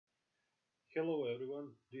Hello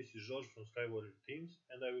everyone, this is George from Skywarrior Teams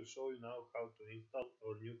and I will show you now how to install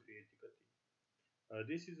our new Creatica theme.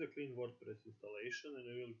 This is a clean WordPress installation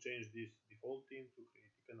and we will change this default theme to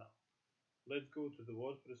Creatica now. Let's go to the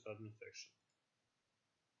WordPress admin section.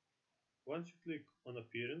 Once you click on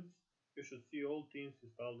Appearance, you should see all themes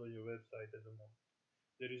installed on your website at the moment.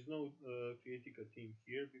 There is no Creatica theme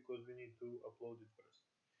here because we need to upload it first.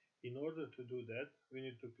 In order to do that, we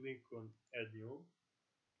need to click on Add New,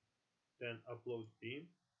 then Upload Theme,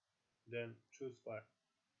 then choose File.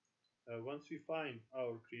 Once we find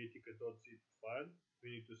our Creatica.zip file,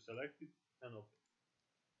 we need to select it and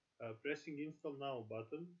open. Pressing Install Now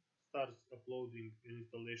button starts uploading an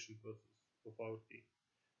installation process of our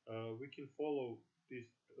theme. We can follow this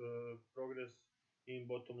progress in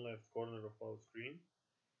bottom left corner of our screen,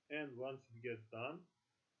 and once it gets done,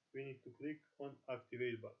 we need to click on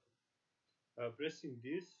Activate button. Pressing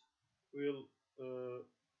this will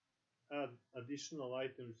add additional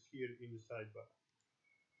items here in the sidebar.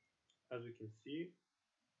 As we can see,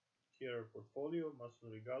 here are Portfolio,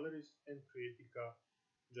 Masonry Galleries, and Creatica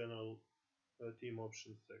General Theme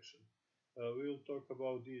Options section. We will talk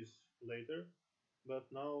about this later, but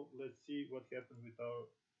now let's see what happened with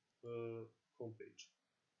our homepage.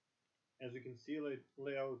 As you can see,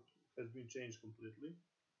 layout has been changed completely,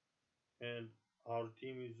 and our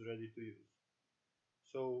theme is ready to use.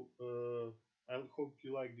 So I hope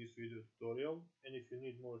you like this video tutorial, and if you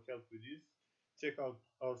need more help with this, check out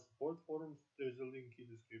our support forums. There is a link in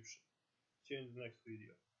the description. See you in the next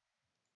video.